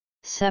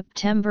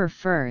September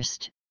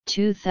 1st,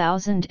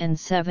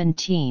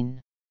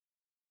 2017.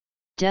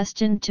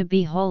 Destined to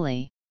be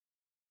holy.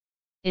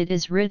 It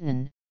is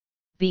written,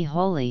 "Be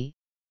holy,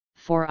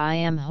 for I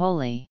am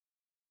holy."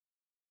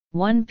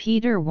 1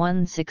 Peter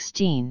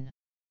 1:16.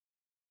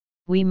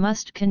 We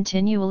must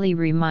continually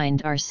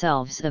remind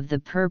ourselves of the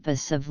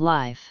purpose of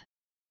life.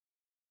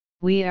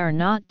 We are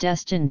not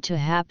destined to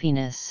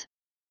happiness,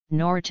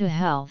 nor to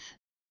health,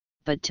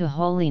 but to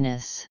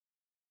holiness.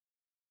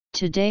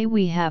 Today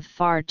we have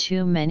far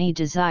too many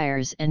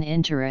desires and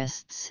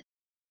interests,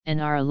 and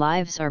our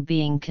lives are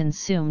being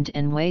consumed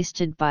and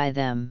wasted by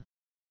them.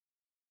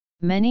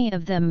 Many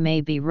of them may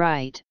be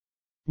right,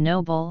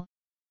 noble,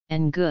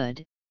 and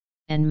good,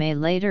 and may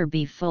later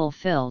be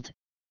fulfilled,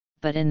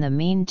 but in the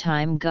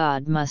meantime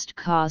God must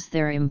cause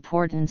their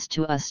importance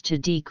to us to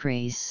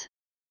decrease.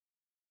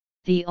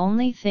 The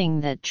only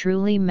thing that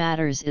truly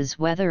matters is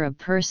whether a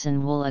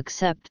person will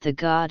accept the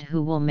God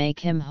who will make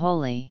him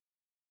holy.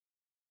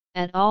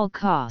 At all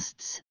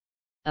costs,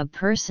 a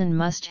person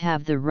must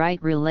have the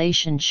right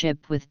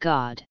relationship with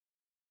God.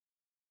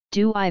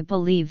 Do I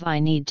believe I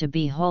need to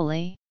be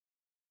holy?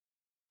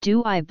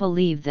 Do I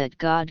believe that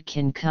God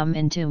can come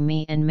into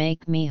me and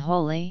make me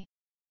holy?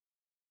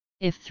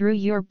 If through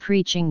your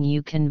preaching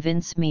you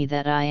convince me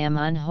that I am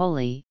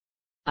unholy,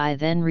 I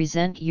then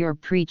resent your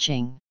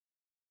preaching.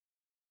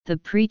 The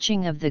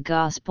preaching of the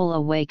gospel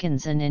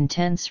awakens an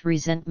intense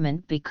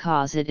resentment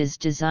because it is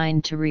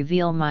designed to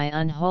reveal my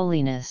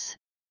unholiness,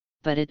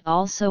 but it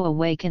also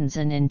awakens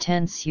an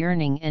intense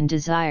yearning and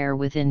desire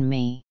within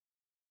me.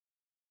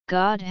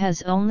 God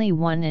has only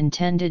one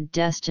intended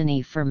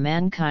destiny for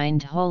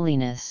mankind: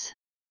 holiness.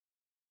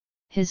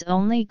 His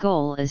only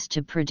goal is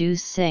to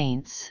produce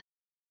saints.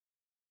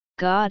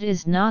 God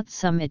is not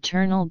some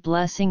eternal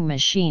blessing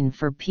machine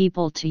for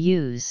people to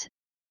use,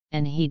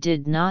 and He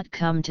did not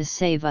come to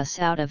save us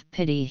out of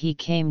pity. He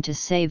came to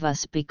save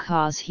us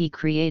because He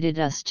created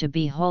us to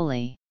be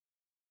holy.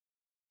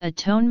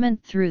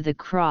 Atonement through the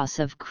cross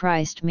of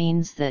Christ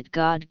means that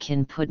God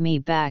can put me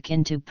back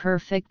into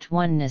perfect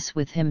oneness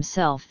with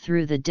Himself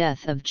through the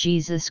death of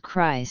Jesus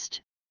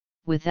Christ,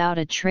 without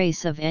a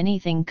trace of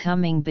anything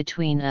coming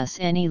between us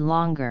any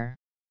longer.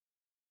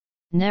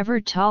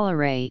 Never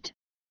tolerate,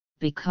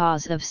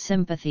 because of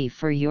sympathy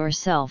for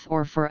yourself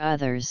or for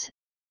others,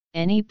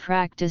 any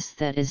practice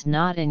that is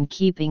not in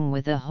keeping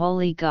with a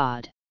holy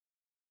God.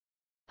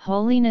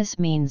 Holiness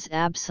means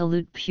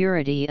absolute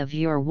purity of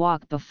your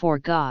walk before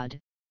God,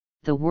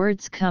 the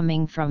words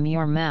coming from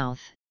your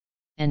mouth,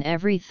 and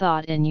every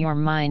thought in your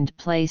mind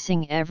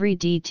placing every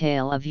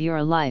detail of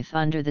your life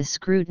under the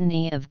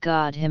scrutiny of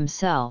God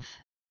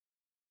Himself.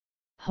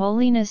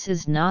 Holiness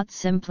is not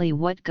simply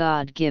what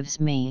God gives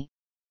me,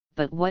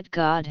 but what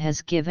God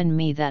has given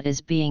me that is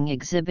being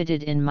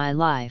exhibited in my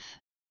life.